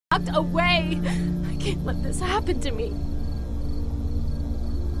walked away. I can't let this happen to me.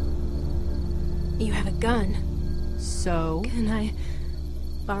 You have a gun. So? Can I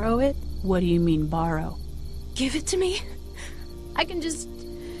borrow it? What do you mean, borrow? Give it to me. I can just,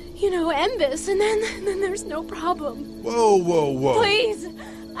 end this, and then there's no problem. Whoa, whoa, whoa. Please!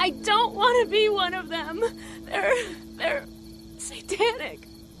 I don't want to be one of them. They're satanic.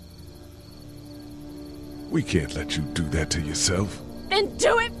 We can't let you do that to yourself. Then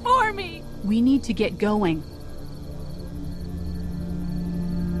do it for me! We need to get going.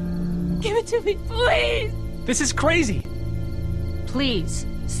 Give it to me, please! This is crazy! Please,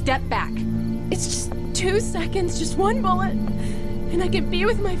 step back. It's just 2 seconds, just one bullet, and I can be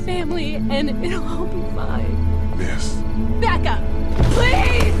with my family, and it'll all be fine. Miss. Back up,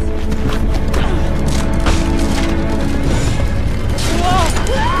 please!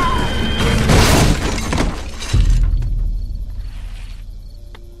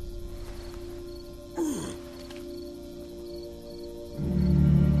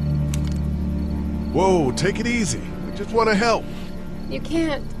 Whoa, take it easy. We just want to help. You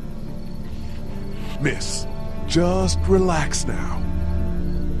can't. Miss, just relax now.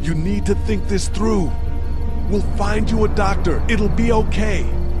 You need to think this through. We'll find you a doctor. It'll be okay.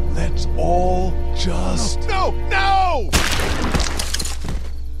 Let's all just... No! No!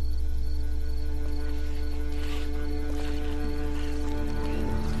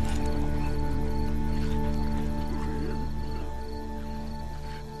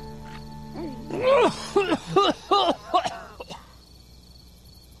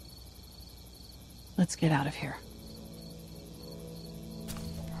 Let's get out of here.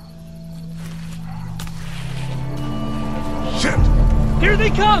 Shit! Here they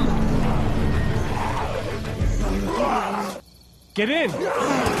come! Get in!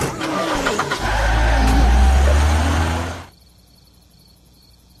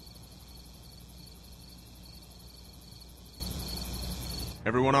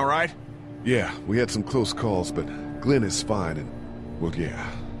 Everyone all right? Yeah, we had some close calls, but Glenn is fine and... Well, yeah,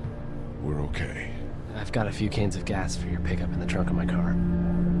 we're okay. I've got a few cans of gas for your pickup in the trunk of my car.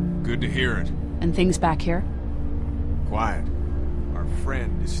 Good to hear it. And things back here? Quiet. Our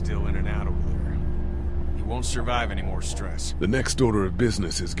friend is still in and out over there. He won't survive any more stress. The next order of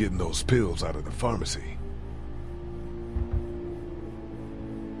business is getting those pills out of the pharmacy.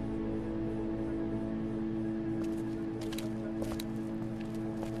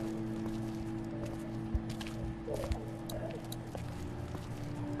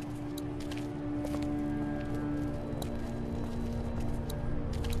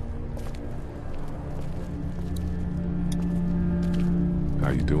 How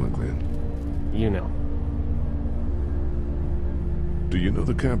you doing, Glenn? You know. Do you know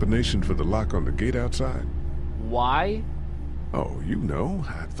the combination for the lock on the gate outside? Why? Oh, you know.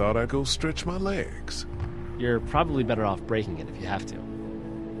 I thought I'd go stretch my legs. You're probably better off breaking it if you have to.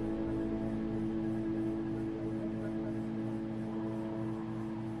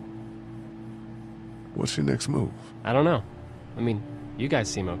 What's your next move? I don't know. I mean, you guys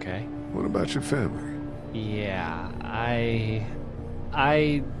seem okay. What about your family? Yeah, I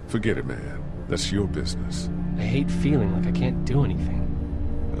Forget it, man. That's your business. hate feeling like I can't do anything.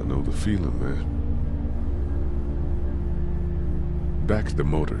 I know the feeling, man. Back to the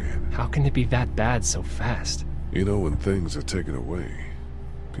motor inn. How can it be that bad so fast? You know, when things are taken away,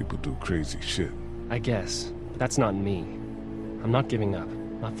 people do crazy shit. I guess. But that's not me. I'm not giving up.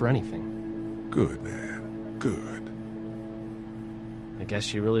 Not for anything. Good, man. Good. I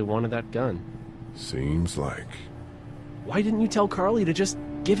guess you really wanted that gun. Seems like... Why didn't you tell Carly to just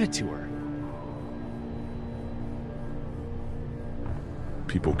give it to her?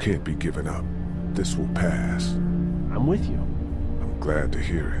 People can't be given up. This will pass. I'm with you. I'm glad to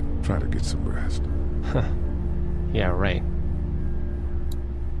hear it. Try to get some rest. Huh. Yeah, right.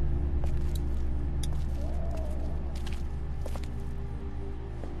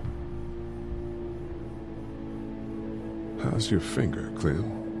 How's your finger,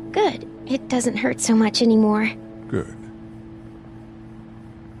 Clem? Good. It doesn't hurt so much anymore. Good.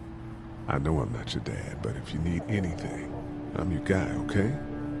 I know I'm not your dad, but if you need anything, I'm your guy, okay?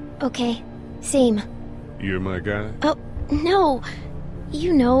 Okay. Same. You're my guy? Oh, no.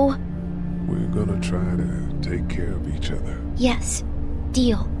 You know. We're gonna try to take care of each other. Yes.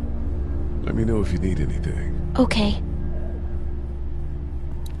 Deal. Let me know if you need anything. Okay.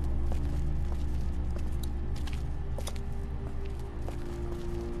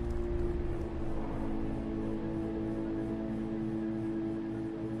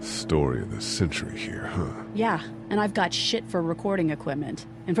 Story of the century here, huh? Yeah, and I've got shit for recording equipment.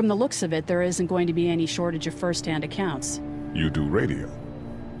 And from the looks of it, there isn't going to be any shortage of first-hand accounts. You do radio?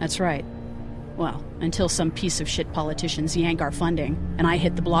 That's right. Well, until some piece of shit politicians yank our funding, and I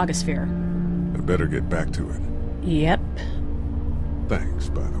hit the blogosphere. I better get back to it. Yep. Thanks,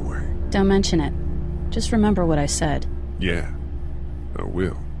 by the way. Don't mention it. Just remember what I said. Yeah, I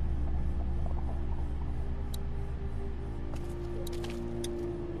will.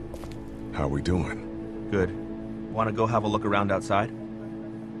 How we doing? Good. Want to go have a look around outside?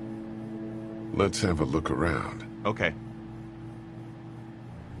 Let's have a look around. Okay.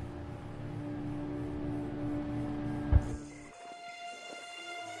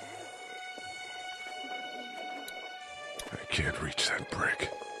 I can't reach that brick.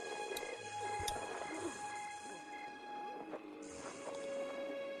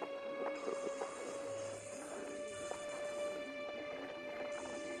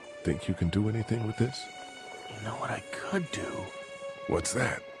 Think you can do anything with this? You know what I could do? What's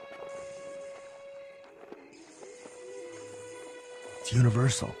that? It's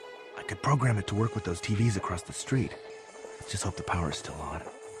universal. I could program it to work with those TVs across the street. Let's just hope the power's still on.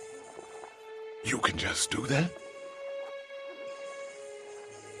 You can just do that?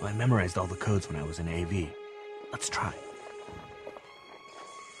 Well, I memorized all the codes when I was in AV. Let's try.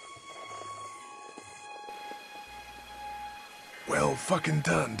 Well fucking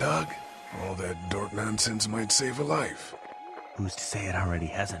done, Doug. All that dork nonsense might save a life. Who's to say it already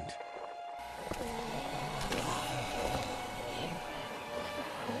hasn't?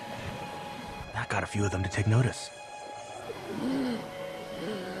 That got a few of them to take notice.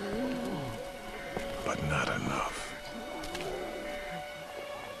 But not enough.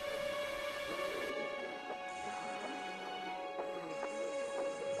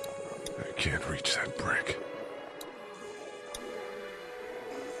 I can't reach that brick.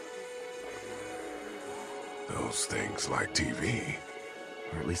 Those things like TV.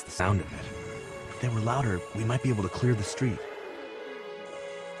 Or at least the sound of it. If they were louder, we might be able to clear the street.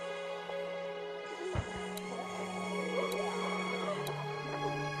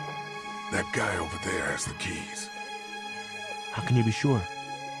 That guy over there has the keys. How can you be sure?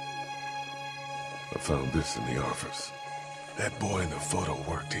 I found this in the office. That boy in the photo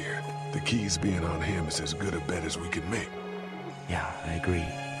worked here. The keys being on him is as good a bet as we could make. Yeah, I agree.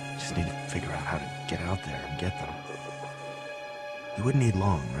 Just need to figure out how to get out there and get them. You wouldn't need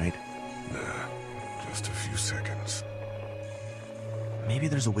long, right? Nah, just a few seconds. Maybe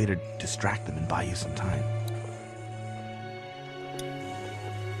there's a way to distract them and buy you some time.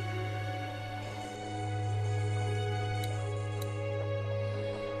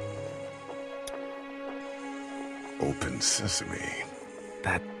 Open sesame.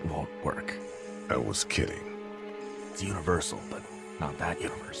 That won't work. I was kidding. It's universal, but not that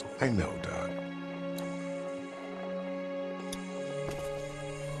universal. I know, Doc.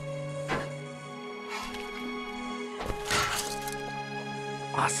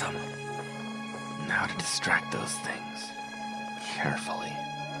 Awesome. Now to distract those things. Carefully.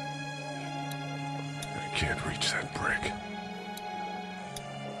 I can't reach that brick.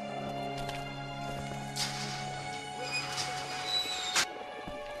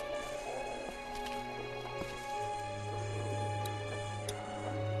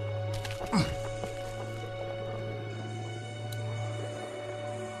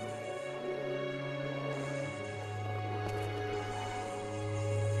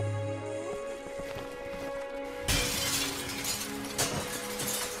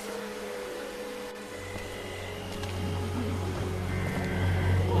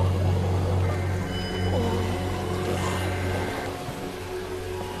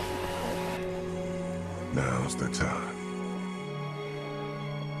 Now's the time.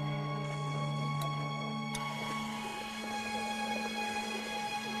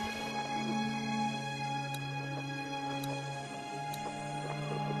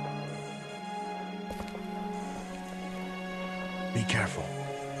 Be careful.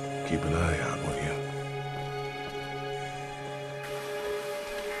 Keep an eye out, will you?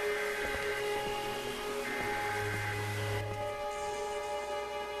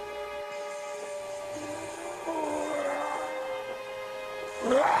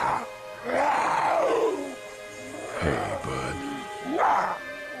 Hey, bud.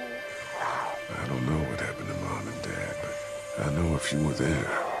 I don't know what happened to Mom and Dad, but I know if you were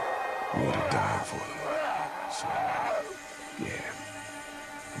there, you would have died for them. So, yeah.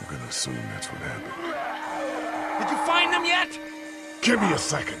 I'm gonna assume that's what happened. Did you find them yet? Give me a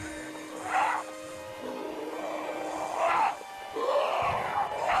second.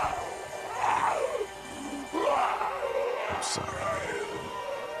 I'm sorry, man.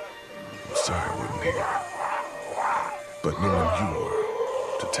 I'm sorry I wasn't here. But knowing you were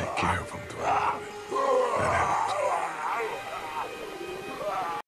to take care of them throughout it, that had